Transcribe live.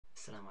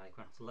Assalamu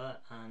alaikum warahmatullah,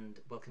 and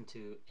welcome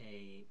to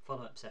a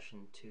follow-up session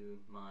to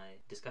my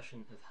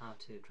discussion of how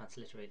to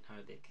transliterate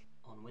Arabic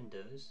on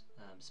Windows,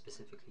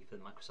 specifically for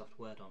Microsoft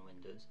Word on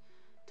Windows,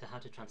 to how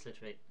to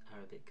transliterate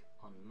Arabic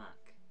on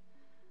Mac.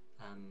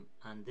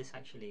 And this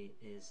actually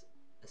is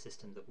a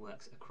system that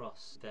works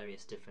across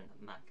various different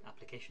Mac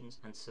applications,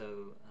 and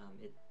so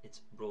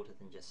it's broader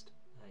than just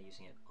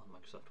using it on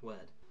Microsoft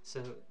Word.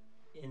 So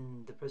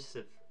in the process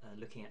of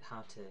looking at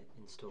how to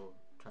install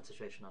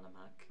transliteration on a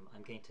Mac,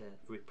 I'm going to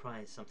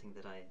reprise something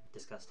that I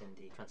discussed in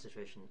the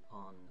transliteration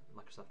on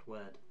Microsoft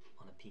Word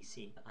on a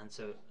PC. And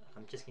so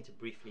I'm just going to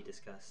briefly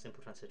discuss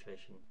simple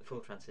transliteration,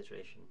 full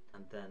transliteration,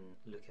 and then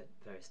look at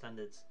various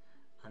standards,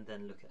 and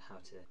then look at how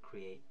to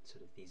create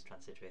sort of these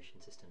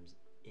transliteration systems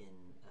in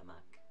a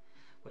Mac.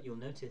 What you'll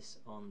notice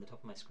on the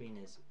top of my screen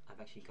is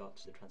I've actually got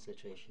the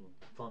transliteration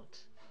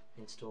font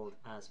installed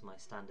as my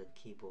standard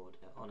keyboard.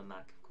 On a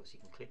Mac, of course, you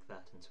can click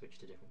that and switch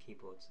to different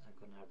keyboards. I've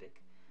got an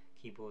Arabic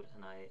keyboard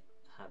and I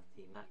have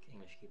the Mac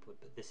English keyboard,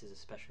 but this is a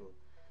special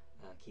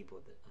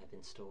keyboard that I've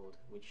installed,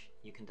 which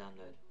you can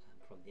download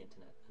from the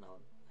internet, and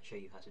I'll show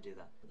you how to do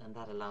that. And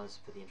that allows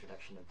for the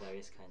introduction of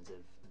various kinds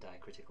of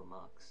diacritical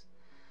marks.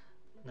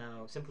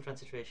 Now, simple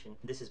transliteration,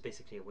 this is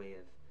basically a way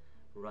of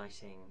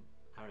writing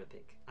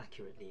Arabic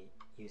accurately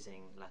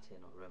using Latin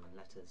or Roman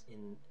letters.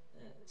 In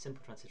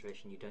simple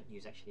transliteration, you don't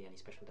use actually any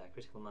special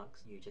diacritical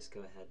marks. You just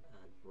go ahead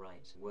and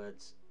write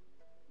words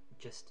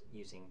just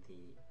using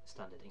the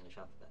standard English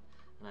alphabet.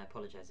 And I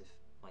apologize if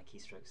my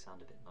keystrokes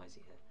sound a bit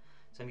noisy here.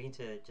 So I'm going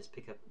to just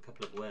pick up a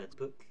couple of words.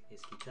 Book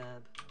is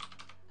kitab.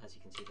 As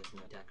you can see, there's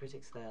no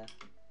diacritics there,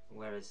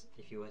 whereas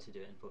if you were to do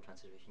it in full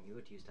transliteration, you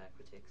would use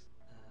diacritics.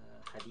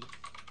 Hadith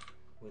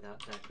without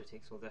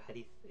diacritics, although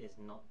hadith is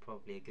not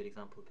probably a good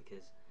example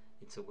because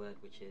it's a word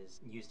which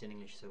is used in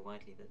English so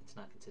widely that it's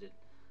now considered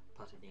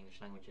part of the English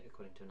language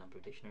according to a number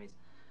of dictionaries.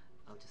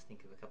 I'll just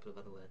think of a couple of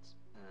other words.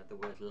 The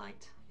word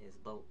light is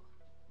daw,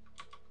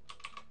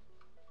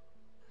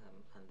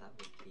 and that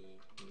would be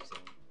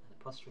using an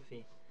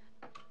apostrophe.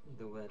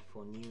 The word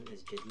for new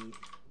is jadid.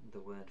 The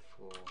word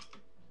for...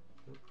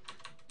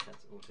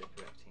 that's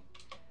auto-correcting.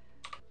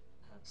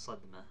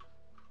 Sadma,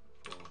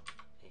 for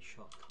a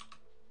shock,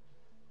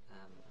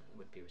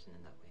 would be written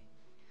in that way.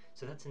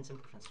 So that's in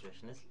simple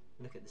transliteration. Let's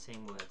look at the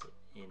same words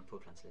in full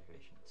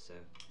transliteration. So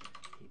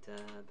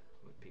kitab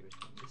would be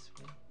written in this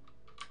way.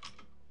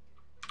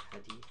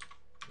 Hadith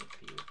would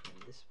be written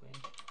in this way.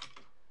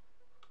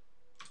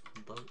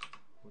 Daw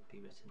would be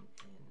written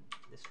in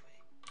this way.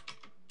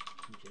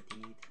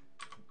 Jadid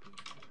would be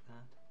like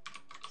that.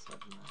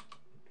 Sadma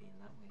would be in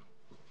that way.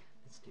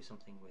 Let's do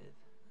something with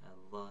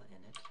la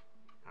in it.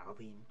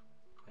 Azim,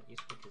 quite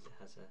useful because it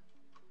has a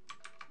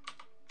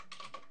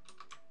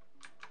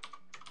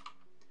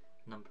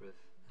number of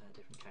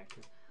different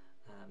characters.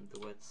 The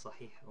word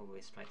sahih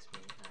always strikes me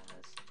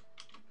as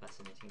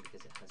fascinating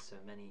because it has so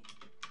many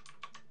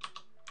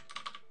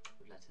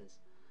letters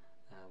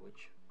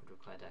which would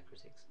require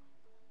diacritics.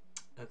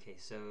 Okay,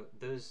 so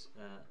those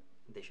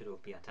they should all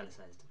be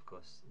italicized, of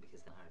course,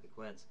 because they're Arabic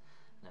words,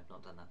 and I've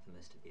not done that for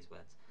most of these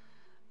words.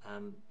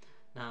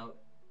 Now,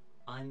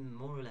 I'm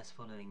more or less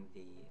following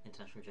the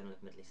International Journal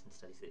of Middle Eastern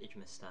Studies, the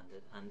IJMIS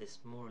standard, and this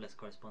more or less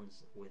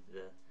corresponds with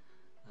the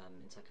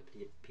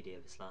Encyclopedia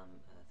of Islam,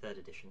 3rd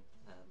edition.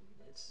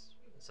 It's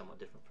somewhat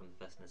different from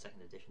the first and the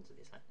second editions of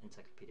the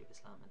Encyclopedia of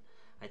Islam, and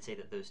I'd say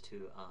that those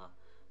two are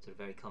sort of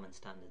very common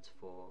standards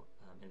for,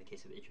 in the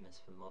case of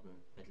IJMIS, for modern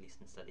Middle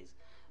Eastern studies,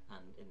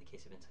 and in the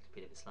case of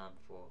Encyclopedia of Islam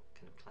for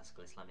kind of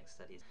classical Islamic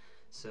studies.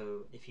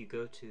 So if you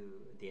go to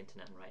the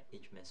internet and write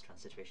IJMIS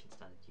transliteration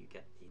standard, you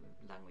get the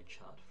language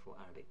chart for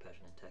Arabic,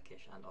 Persian and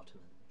Turkish and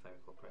Ottoman, if I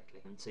recall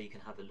correctly. And so you can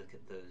have a look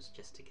at those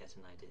just to get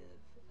an idea of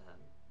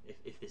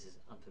if this is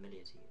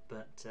unfamiliar to you.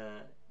 But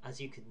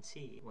as you can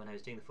see, when I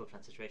was doing the full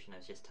transliteration, I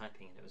was just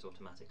typing and it was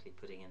automatically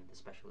putting in the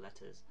special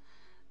letters.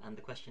 And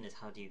the question is,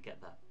 how do you get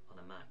that on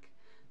a Mac?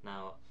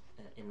 Now,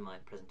 in my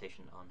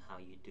presentation on how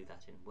you do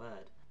that in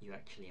Word, you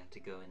actually have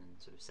to go in and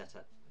sort of set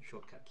up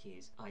shortcut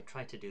keys. I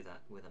tried to do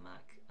that with a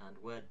Mac, and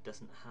Word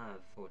doesn't have,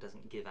 or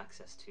doesn't give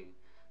access to,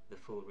 the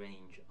full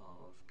range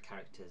of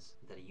characters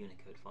that a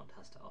Unicode font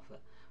has to offer,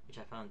 which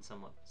I found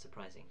somewhat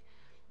surprising.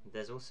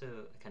 There's also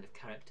a kind of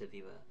character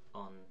viewer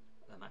on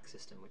a Mac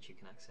system which you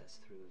can access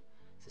through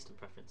System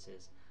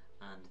Preferences,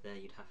 and there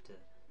you'd have to,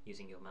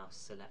 using your mouse,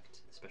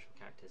 select the special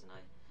characters, and I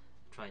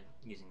tried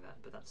using that,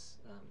 but that's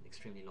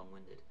extremely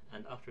long-winded.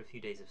 And after a few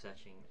days of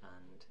searching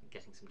and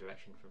getting some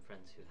direction from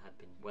friends who had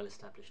been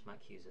well-established Mac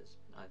users,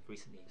 I've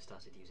recently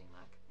started using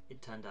Mac.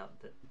 It turned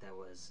out that there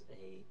was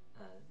a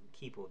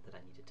keyboard that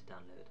I needed to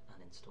download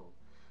and install,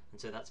 and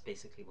so that's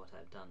basically what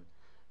I've done.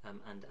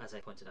 And as I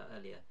pointed out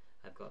earlier,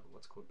 I've got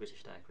what's called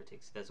British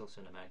Diacritics. There's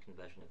also an American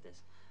version of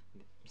this,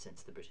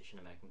 since the British and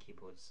American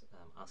keyboards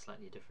are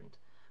slightly different,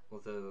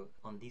 although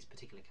on these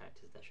particular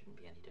characters there shouldn't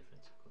be any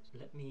difference, of course.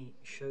 Let me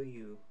show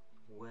you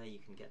where you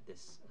can get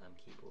this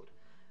keyboard.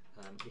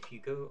 If you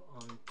go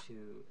on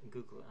to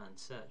Google and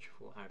search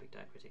for Arabic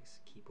Diacritics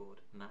keyboard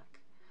Mac,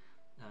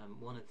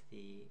 one of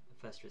the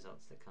first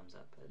results that comes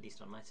up, at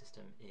least on my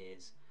system,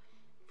 is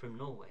from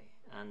Norway,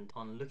 and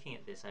on looking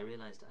at this I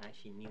realized I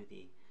actually knew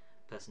the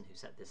person who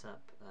set this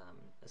up,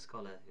 a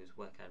scholar whose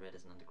work I read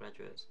as an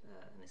undergraduate,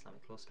 an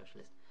Islamic law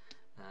specialist,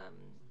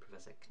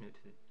 Professor Knut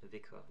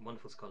Vikor,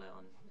 wonderful scholar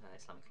on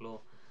Islamic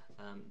law,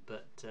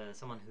 but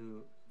someone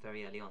who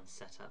very early on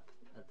set up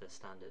the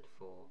standard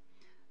for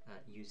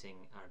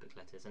using Arabic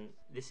letters. And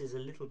this is a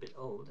little bit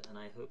old, and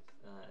I hope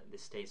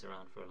this stays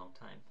around for a long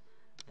time.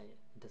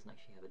 It doesn't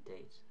actually have a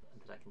date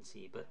that I can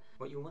see, but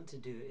what you want to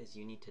do is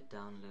you need to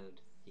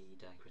download the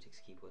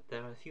Diacritics keyboard.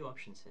 There are a few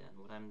options here, and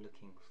what I'm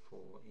looking for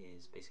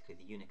is basically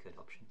the Unicode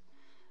option.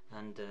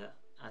 And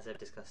as I've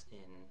discussed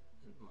in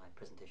my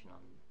presentation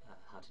on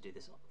how to do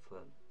this for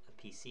a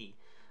PC,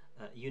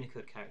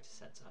 Unicode character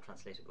sets are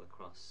translatable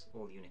across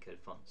all Unicode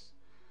fonts,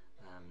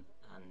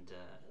 and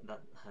that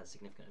has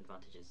significant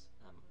advantages,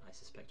 I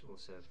suspect,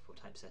 also for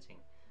typesetting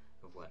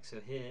of work. So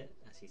here,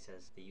 as he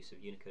says, the use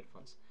of Unicode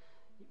fonts,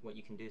 what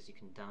you can do is you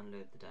can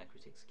download the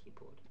Diacritics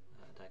keyboard,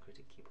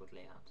 Diacritic keyboard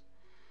layout.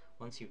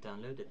 Once you've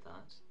downloaded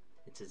that,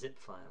 it's a zip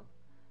file,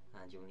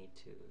 and you'll need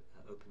to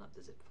open up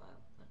the zip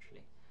file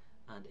naturally.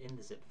 And in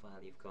the zip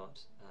file you've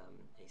got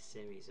a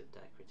series of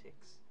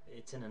diacritics.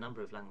 It's in a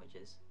number of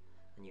languages,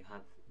 and you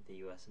have the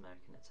US,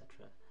 American,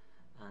 etc.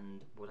 And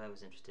what I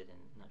was interested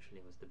in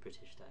naturally was the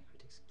British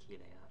diacritics key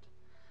layout.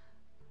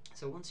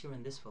 So once you're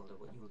in this folder,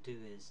 what you'll do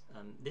is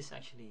this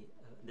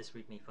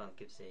README file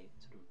gives a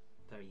sort of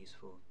very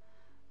useful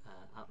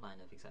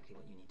outline of exactly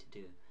what you need to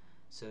do.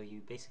 So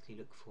you basically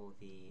look for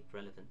the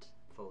relevant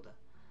folder.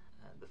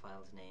 The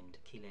file's named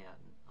key layout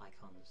and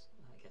icons.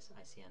 I guess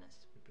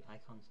ICNS would be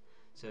icons.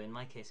 So in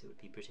my case it would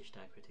be British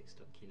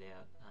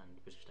diacritics.keylayout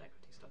and British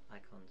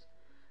diacritics.icons,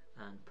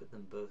 and put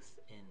them both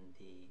in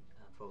the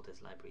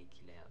folder's library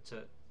key layout. So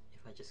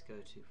if I just go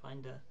to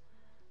Finder,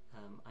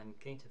 I'm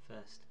going to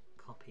first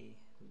copy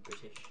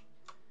British.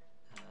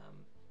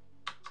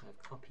 So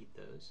I've copied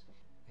those.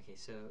 Okay,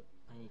 so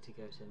I need to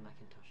go to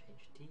Macintosh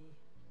HD,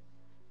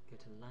 go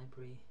to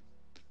Library,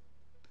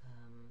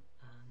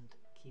 and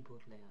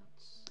Keyboard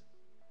Layouts.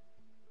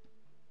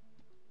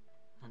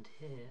 And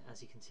here,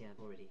 as you can see, I've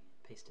already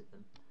pasted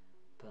them,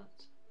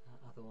 but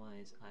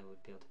otherwise I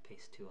would be able to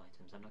paste two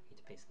items. I'm not going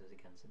to paste those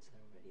again since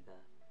they're already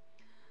there.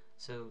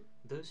 So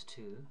those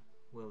two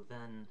will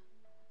then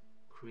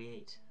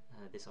create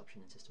this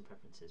option in System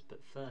Preferences.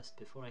 But first,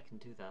 before I can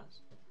do that,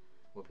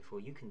 or before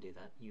you can do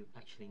that, you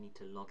actually need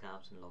to log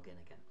out and log in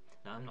again.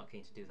 Now I'm not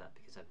going to do that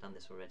because I've done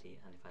this already,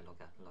 and if I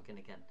log out and log in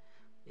again,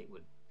 it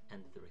would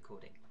end the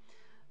recording.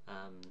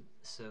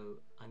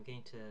 So I'm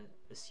going to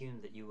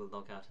assume that you will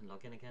log out and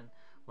log in again.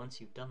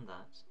 Once you've done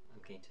that,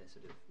 I'm going to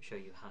sort of show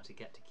you how to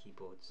get to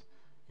keyboards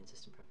in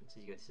System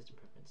Preferences. You go to System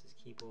Preferences,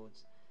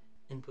 Keyboards,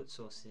 Input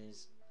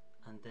Sources,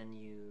 and then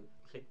you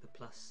click the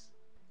plus.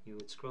 You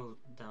would scroll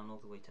down all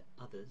the way to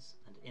Others,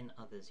 and in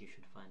Others you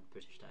should find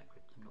British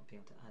Diacritics. I'm not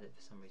being able to add it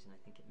for some reason. I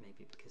think it may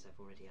be because I've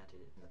already added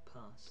it in the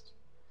past,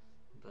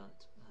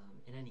 but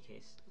in any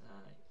case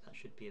that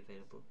should be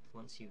available.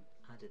 Once you've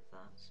added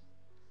that,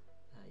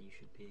 you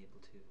should be able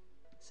to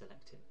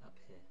select it up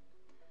here.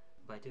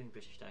 By doing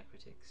British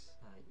Diacritics,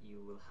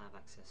 you will have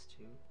access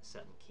to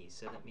certain keys.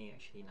 So let me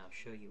actually now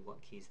show you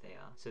what keys they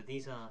are. So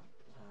these are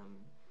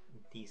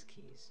these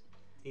keys.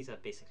 These are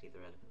basically the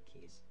relevant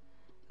keys.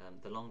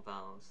 The long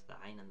vowels, the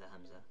ayn and the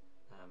hamza,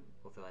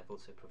 although I've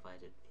also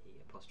provided the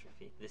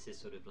apostrophe. This is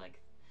sort of like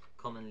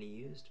commonly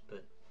used,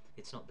 but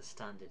it's not the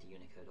standard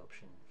Unicode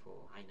option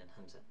for ayn and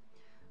hamza,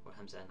 or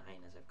hamza and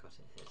ayn as I've got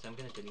it here. So I'm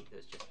going to delete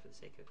those just for the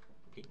sake of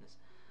completeness.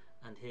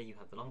 And here you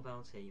have the long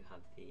vowels, here you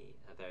have the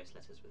various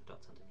letters with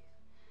dots underneath.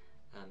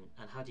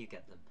 And how do you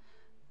get them?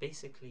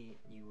 Basically,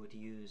 you would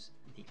use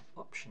the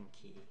Option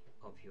key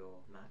of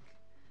your Mac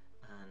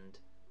and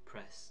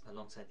press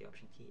alongside the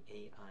Option key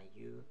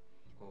A-I-U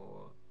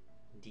or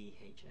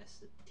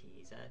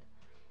D-H-S-T-Z.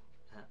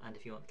 And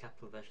if you want the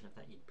capital version of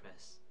that, you'd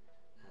press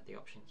the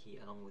Option key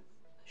along with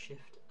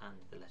Shift and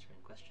the letter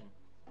in question.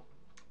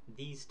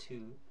 These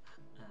two,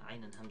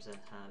 Ayn and Hamza,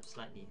 have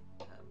slightly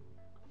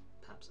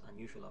perhaps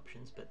unusual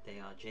options, but they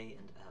are J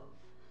and L.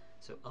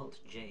 So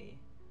Alt-J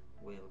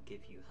will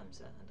give you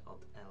Hamza and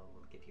Alt-L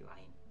will give you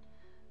Ayn.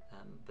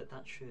 But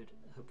that should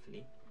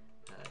hopefully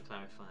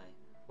clarify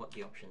what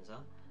the options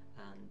are.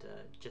 And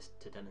just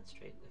to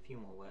demonstrate a few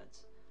more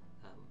words,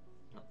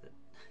 not that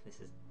this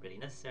is really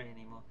necessary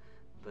anymore,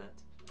 but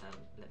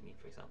let me,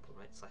 for example,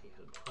 write Sahih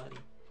al-Bukhari,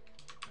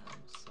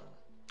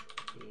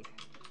 Sahih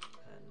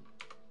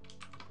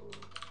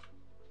al-Bukhari,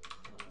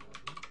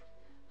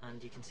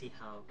 and you can see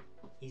how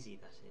easy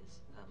that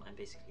is. I'm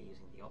basically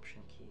using the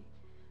Option key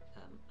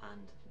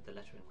and the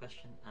letter in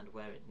question, and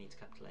where it needs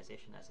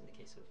capitalization, as in the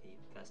case of the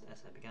first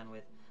S I began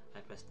with, I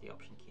pressed the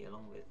Option key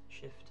along with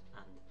Shift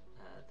and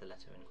the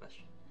letter in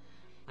question.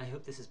 I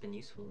hope this has been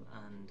useful,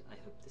 and I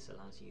hope this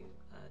allows you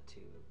to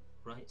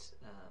write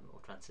or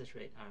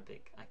transliterate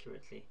Arabic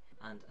accurately,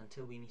 and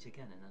until we meet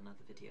again in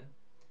another video,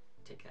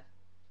 take care.